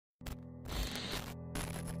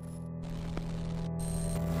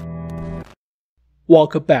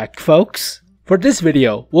Welcome back, folks. For this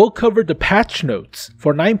video, we'll cover the patch notes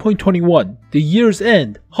for 9.21, the year's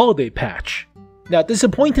end holiday patch. Now,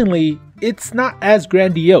 disappointingly, it's not as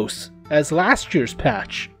grandiose as last year's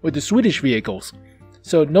patch with the Swedish vehicles,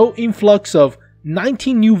 so no influx of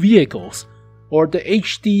 19 new vehicles, or the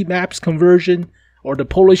HD maps conversion, or the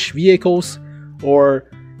Polish vehicles, or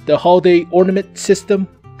the holiday ornament system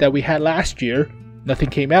that we had last year. Nothing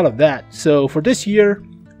came out of that. So for this year,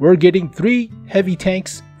 we're getting 3 heavy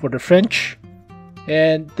tanks for the French,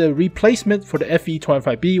 and the replacement for the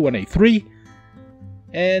FV217 1A3,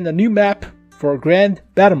 and a new map for Grand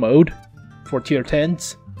Battle Mode for Tier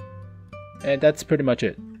 10s, and that's pretty much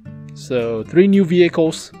it. So 3 new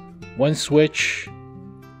vehicles, 1 switch,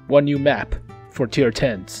 1 new map for Tier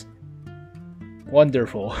 10s.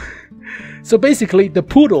 Wonderful. So basically, the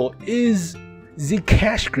poodle is the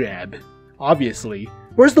cash grab, obviously.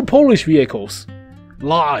 Where's the Polish vehicles?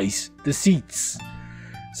 Lies, deceits.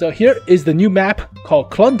 So here is the new map called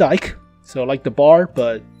Klondike, so like the bar,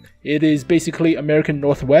 but it is basically American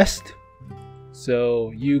Northwest.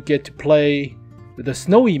 So you get to play with a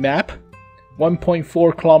snowy map,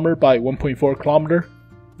 1.4 kilometer by 1.4 kilometer,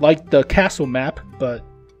 like the castle map, but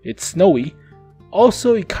it's snowy.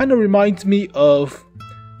 Also, it kind of reminds me of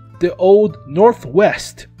the old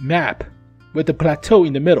Northwest map with the plateau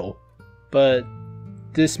in the middle, but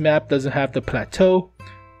this map doesn't have the plateau,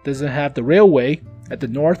 doesn't have the railway at the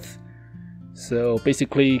north. So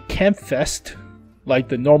basically Campfest, like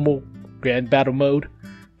the normal Grand Battle Mode.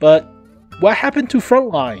 But what happened to front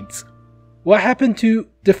lines? What happened to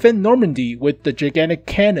defend Normandy with the gigantic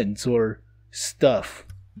cannons or stuff?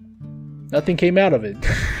 Nothing came out of it.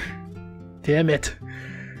 Damn it.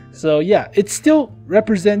 So yeah, it still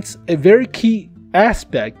represents a very key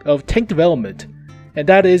aspect of tank development, and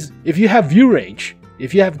that is, if you have view range,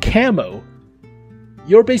 if you have camo,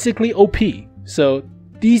 you're basically OP. So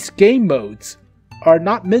these game modes are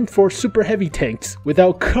not meant for super heavy tanks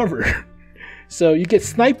without cover. So you get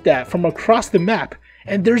sniped at from across the map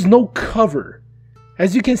and there's no cover.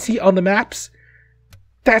 As you can see on the maps,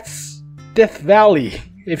 that's Death Valley.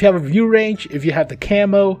 If you have a view range, if you have the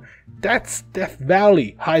camo, that's Death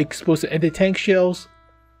Valley. High explosive anti-tank shells,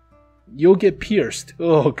 you'll get pierced.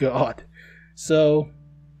 Oh god. So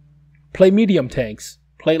play medium tanks,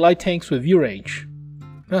 play light tanks with view range.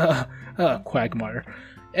 Quagmire.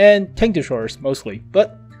 And tank destroyers mostly.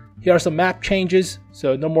 But here are some map changes.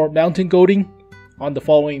 So no more mountain goading on the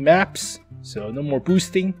following maps. So no more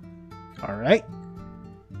boosting. Alright.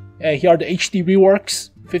 And here are the HD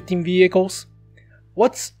reworks, 15 vehicles.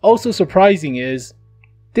 What's also surprising is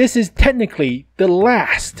this is technically the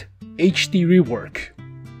last HD rework.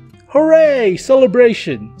 Hooray!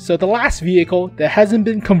 Celebration! So the last vehicle that hasn't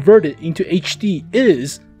been converted into HD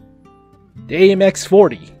is the AMX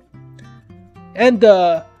 40 and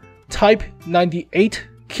the Type 98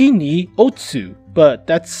 Kini Otsu, but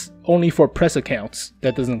that's only for press accounts.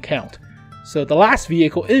 That doesn't count. So the last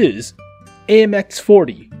vehicle is AMX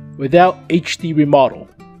 40 without HD remodel.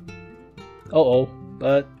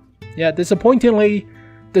 But yeah, disappointingly,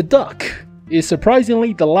 the Duck is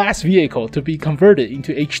surprisingly the last vehicle to be converted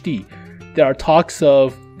into HD. There are talks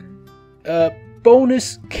of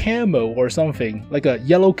bonus camo or something, like a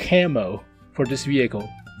yellow camo for this vehicle,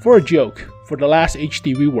 for a joke, for the last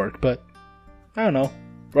HD rework, but I don't know,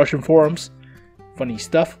 Russian forums, funny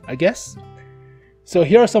stuff, I guess. So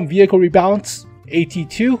here are some vehicle rebalance.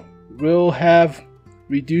 AT2 will have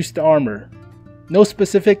reduced armor. No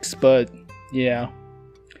specifics, but yeah.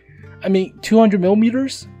 I mean, 200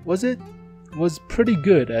 millimeters, was it? Was pretty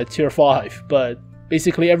good at tier 5, but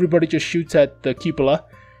basically everybody just shoots at the cupola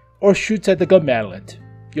or shoots at the gun mantlet.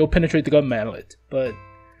 You'll penetrate the gun mantlet, but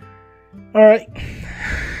alright.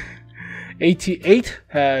 AT8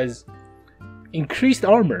 has increased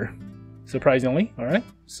armor, surprisingly, alright?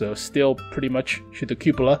 So still pretty much shoot the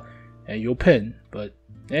cupola and you'll pin, but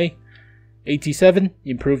hey. AT7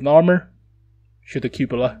 improved armor, shoot the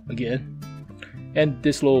cupola again. And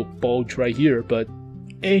this little bulge right here, but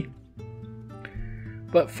hey.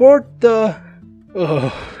 But for the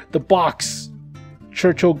box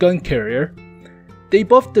Churchill gun carrier, they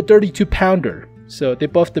buffed the 32 pounder. So they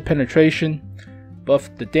buffed the penetration,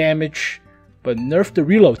 buffed the damage, but nerfed the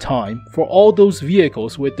reload time for all those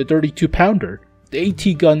vehicles with the 32 pounder. The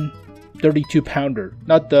AT gun 32 pounder,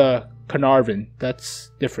 not the Carnarvon,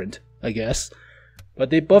 that's different, I guess. But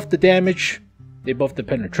they buffed the damage, they buffed the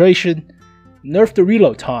penetration, nerfed the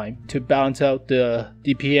reload time to balance out the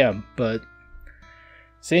DPM, but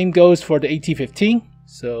same goes for the AT-15,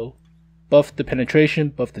 so buff the penetration,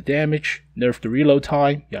 buff the damage, nerf the reload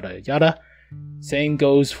time, yada yada. Same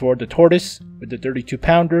goes for the Tortoise with the 32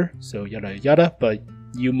 pounder, so yada yada, but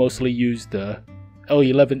you mostly use the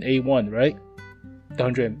L11A1, right? The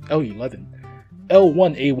 100 L11.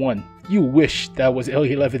 L1A1. You wish that was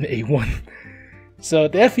L11A1. So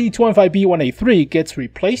the FV217B1A3 gets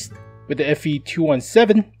replaced with the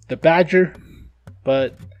FV217, the Badger,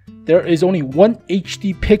 but there is only one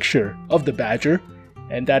HD picture of the Badger,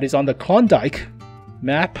 and that is on the Klondike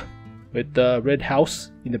map with the red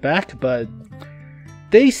house in the back, but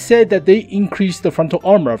they said that they increased the frontal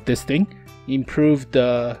armor of this thing, improved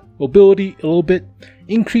the mobility a little bit,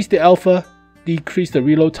 increased the alpha, decreased the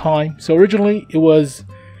reload time. So originally it was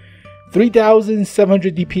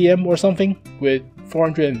 3,700 DPM or something with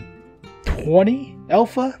 420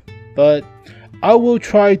 alpha, but I will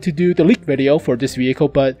try to do the leak video for this vehicle,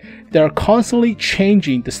 but they're constantly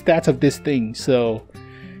changing the stats of this thing. So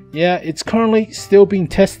yeah, it's currently still being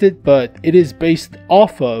tested, but it is based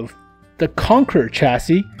off of the Conqueror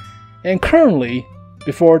chassis, and currently,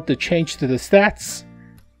 before the change to the stats,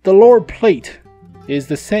 the lower plate is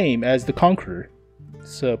the same as the Conqueror.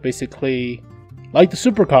 So basically, like the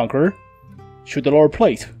Super Conqueror, shoot the lower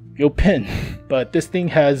plate, you'll pin. But this thing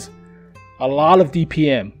has a lot of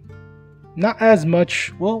DPM. Not as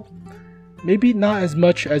much, well, maybe not as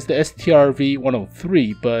much as the STRV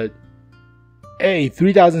 103, but hey,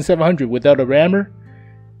 3,700 without a rammer,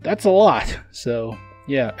 that's a lot. So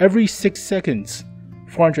yeah, every 6 seconds,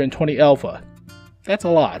 420 alpha. That's a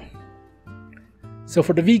lot. So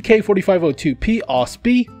for the VK4502P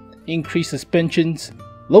OSB, increased suspensions,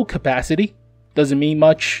 low capacity, doesn't mean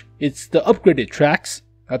much. It's the upgraded tracks,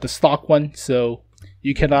 not the stock one, so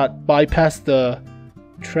you cannot bypass the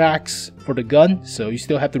tracks for the gun, so you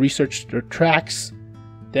still have to research the tracks,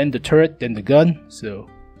 then the turret, then the gun, so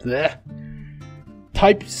bleh.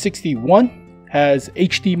 Type 61 has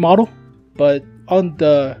HD model, but on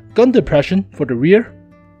the gun depression for the rear,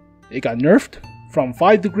 it got nerfed from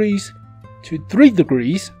 5 degrees to 3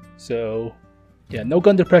 degrees. So yeah, no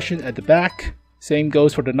gun depression at the back. Same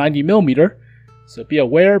goes for the 90mm. So be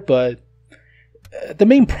aware, but the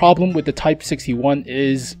main problem with the Type 61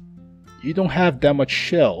 is you don't have that much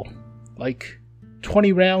shell. Like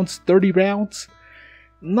 20 rounds, 30 rounds.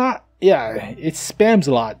 It spams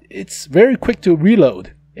a lot. It's very quick to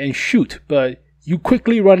reload and shoot, but you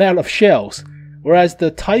quickly run out of shells. Whereas the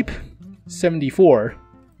Type 74,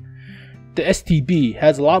 the STB,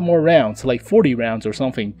 has a lot more rounds, like 40 rounds or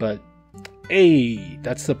something, but hey,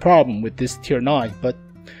 that's the problem with this tier 9. But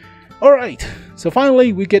alright, so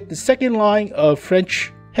finally we get the second line of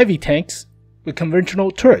French heavy tanks with conventional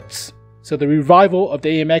turrets. So the revival of the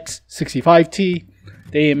AMX 65T,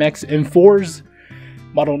 the AMX M4s,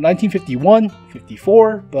 model 1951,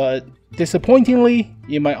 54, but disappointingly,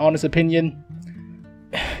 in my honest opinion,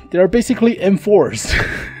 they're basically M4s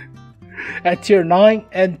at tier 9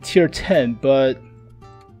 and tier 10, but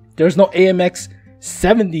there's no AMX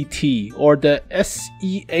 70T or the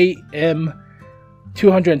SEAM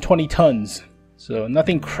 220 tons. So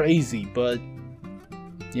nothing crazy, but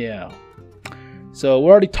yeah. So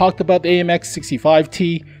we already talked about the AMX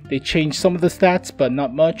 65T. They changed some of the stats, but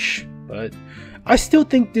not much. But I still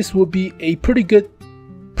think this would be a pretty good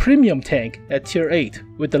premium tank at tier 8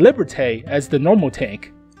 with the Liberté as the normal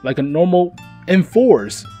tank, like a normal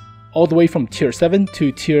M4s, all the way from tier 7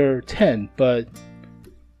 to tier 10, but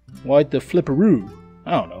why the flipperoo?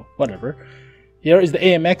 I don't know, whatever. Here is the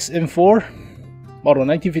AMX M4, model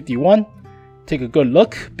 1951. Take a good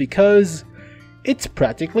look, because it's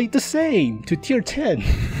practically the same to tier 10.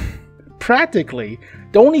 Practically.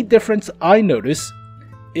 The only difference I notice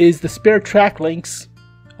is the spare track links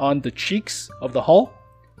on the cheeks of the hull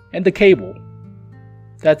and the cable.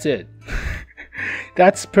 That's it.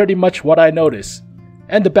 That's pretty much what I notice.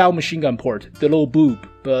 And the bow machine gun port, the little boob,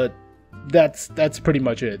 but that's pretty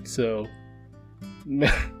much it. So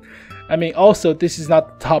I mean, also this is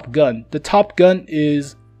not the Top Gun. The Top Gun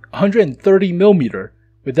is 130mm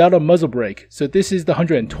without a muzzle brake. So this is the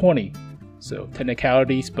 120. So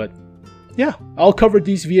technicalities, but yeah, I'll cover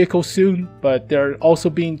these vehicles soon, but they're also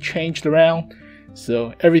being changed around.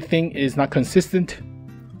 So everything is not consistent.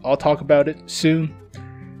 I'll talk about it soon.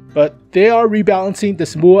 But they are rebalancing the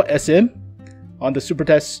Smua SM on the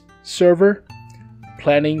Supertest server,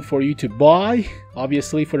 planning for you to buy,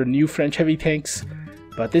 obviously for the new French heavy tanks.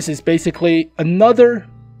 But this is basically another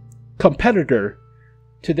competitor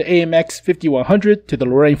to the AMX 5100, to the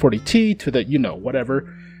Lorraine 40T, to the,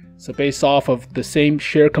 whatever. So based off of the same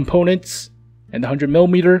shared components and the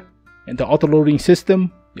 100mm and the auto-loading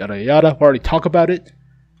system, yada yada, we already talked about it.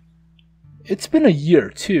 It's been a year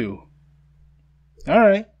too.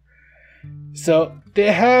 Alright. So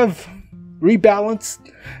they have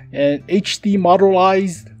rebalanced and HD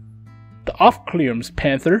modelized the off-clearance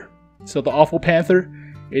Panther. So the awful Panther,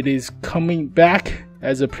 it is coming back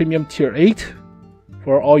as a premium tier 8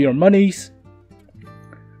 for all your monies.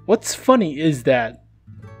 What's funny is that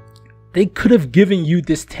they could have given you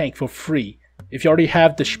this tank for free if you already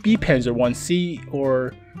have the Spielpanzer 1C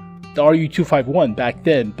or the RU-251 back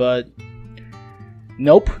then, but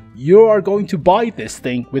nope, you are going to buy this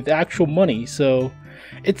thing with actual money. So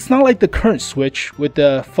it's not like the current Switch with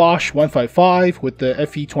the Foch 155 with the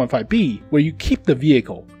FV217B where you keep the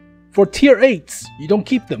vehicle. For tier 8s, you don't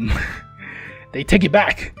keep them. They take it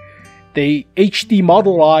back. They HD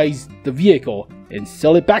modelize the vehicle and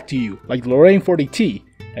sell it back to you like Lorraine 40T,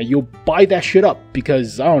 and you'll buy that shit up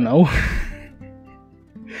because, I don't know,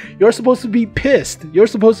 you're supposed to be pissed. You're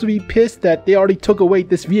supposed to be pissed that they already took away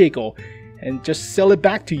this vehicle and just sell it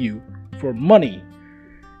back to you for money.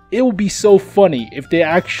 It would be so funny if they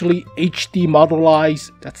actually HD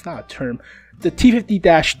modelize, that's not a term, the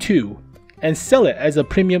T50-2 and sell it as a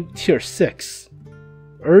premium tier 6.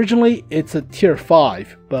 Originally it's a tier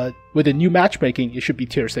 5, but with the new matchmaking it should be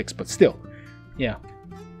tier 6, but still, yeah.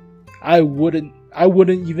 I wouldn't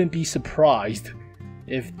even be surprised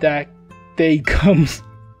if that day comes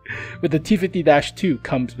with the T50-2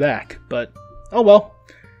 comes back, but oh well.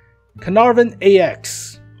 Carnarvon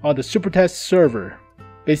AX on the Super Test server.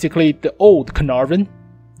 Basically the old Carnarvon.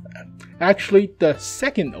 Actually the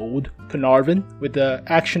second old Carnarvon with the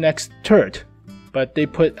Action X turret. But they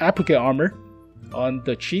put applique armor on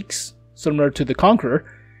the cheeks, similar to the Conqueror.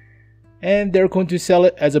 And they're going to sell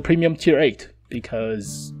it as a premium tier 8.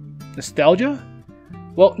 Because nostalgia?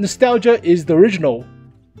 Well, nostalgia is the original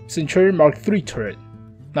Centurion Mark III turret.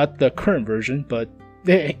 Not the current version, but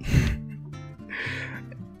they...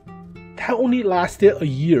 that only lasted a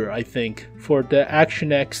year, I think, for the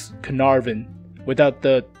Action X Carnarvon. Without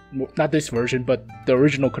the, not this version, but the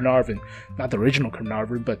original Carnarvon. Not the original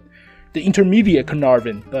Carnarvon, but the intermediate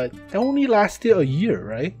Carnarvon. But that only lasted a year,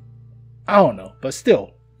 right? I don't know, but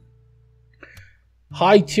still.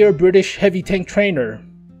 High tier British heavy tank trainer.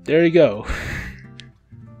 There you go.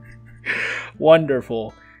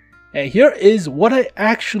 Wonderful. And here is what I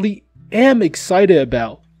actually am excited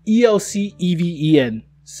about. ELC EVEN.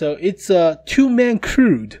 So it's a 2-man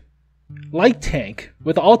crewed light tank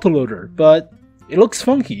with an autoloader, but it looks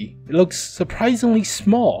funky. It looks surprisingly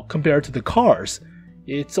small compared to the cars.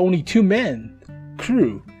 It's only 2-man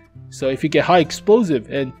crew. So if you get high explosive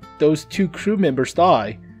and those 2 crew members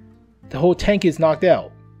die, the whole tank is knocked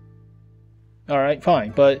out. Alright,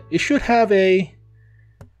 fine, but it should have a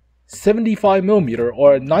 75mm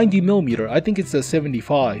or a 90mm. I think it's a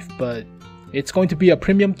 75, but it's going to be a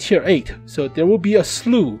premium tier 8, so there will be a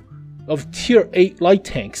slew of tier 8 light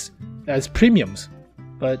tanks as premiums.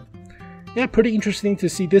 But yeah, pretty interesting to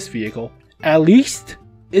see this vehicle. At least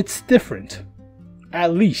it's different.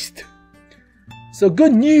 At least. So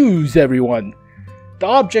good news, everyone. The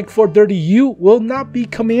Object 430U will not be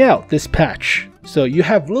coming out this patch, so you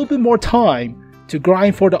have a little bit more time to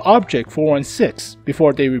grind for the Object 416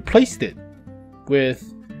 before they replaced it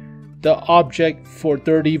with the Object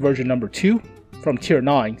 430 version number 2 from tier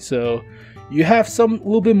 9. So you have some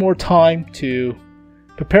little bit more time to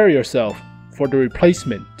prepare yourself for the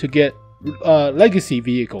replacement to get legacy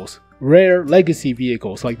vehicles, rare legacy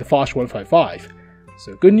vehicles like the Foch 155.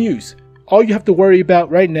 So good news. All you have to worry about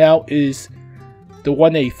right now is the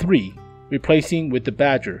 1A3 replacing with the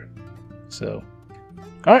Badger. So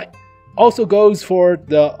alright. Also goes for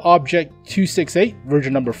the Object 268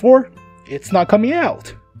 version number 4. It's not coming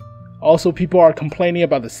out. Also, people are complaining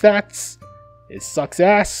about the stats. It sucks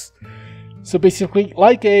ass. So basically,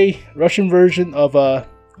 like a Russian version of a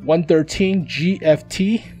 113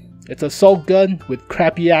 GFT, it's an assault gun with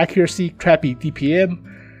crappy accuracy, crappy DPM.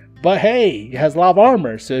 But hey, it has a lot of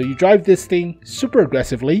armor, so you drive this thing super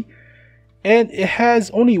aggressively. And it has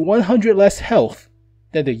only 100 less health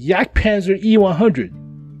than the Jagdpanzer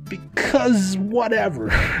E100. Because whatever.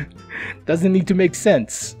 Doesn't need to make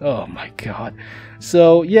sense. Oh my god.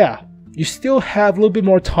 So yeah, you still have a little bit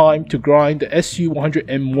more time to grind the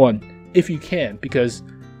SU100M1 if you can, because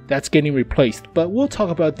that's getting replaced. But we'll talk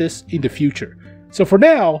about this in the future. So for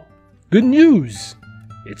now, good news.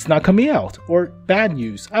 It's not coming out. Or bad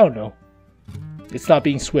news. I don't know. It's not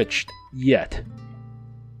being switched yet.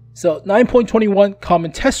 So 9.21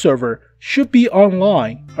 Common Test Server should be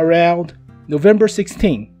online around November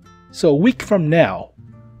 16th. So a week from now.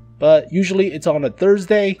 But usually it's on a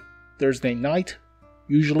Thursday night,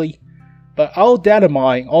 usually. But I'll data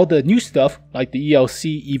mine all the new stuff like the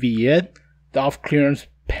ELC EVEN, the off-clearance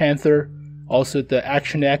Panther, also the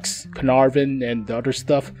Action X, Carnarvon, and the other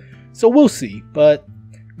stuff. So we'll see. But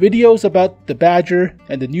Videos about the Badger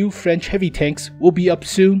and the new French heavy tanks will be up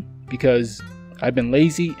soon because I've been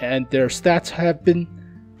lazy and their stats have been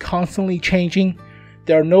constantly changing.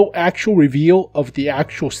 There are no actual reveal of the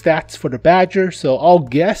actual stats for the Badger, so I'll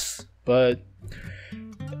guess, but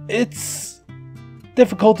it's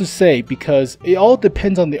difficult to say because it all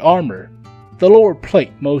depends on the armor, the lower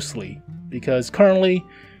plate mostly, because currently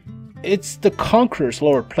it's the Conqueror's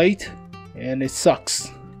lower plate and it sucks.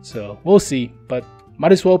 So we'll see, but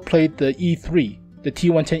might as well play the E3, the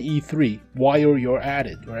T110 E3 while you're at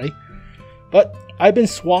it, right? But I've been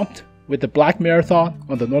swamped with the Black Marathon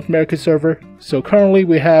on the North American server. So currently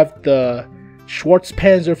we have the Schwarz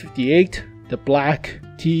Panzer 58, the Black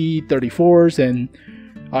T34s and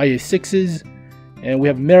IA6s, and we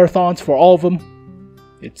have marathons for all of them.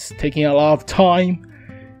 It's taking a lot of time,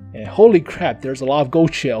 and holy crap, there's a lot of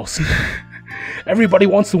gold shells. Everybody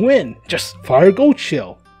wants to win, just fire gold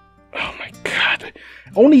shell. Oh my god,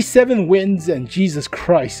 only 7 wins, and Jesus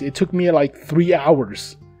Christ, it took me like 3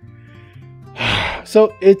 hours.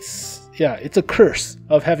 So it's a curse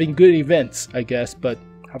of having good events, I guess, but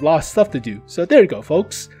I have a lot of stuff to do. So there you go,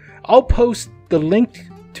 folks. I'll post the link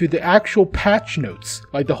to the actual patch notes,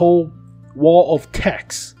 like the whole wall of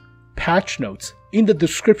text, patch notes, in the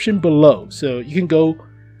description below. So you can go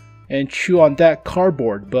and chew on that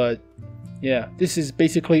cardboard. But yeah, this is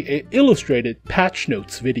basically an illustrated patch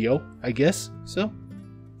notes video, I guess. So a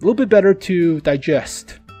little bit better to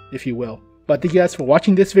digest, if you will. But thank you guys for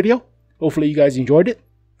watching this video. Hopefully you guys enjoyed it.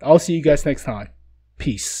 I'll see you guys next time.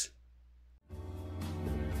 Peace.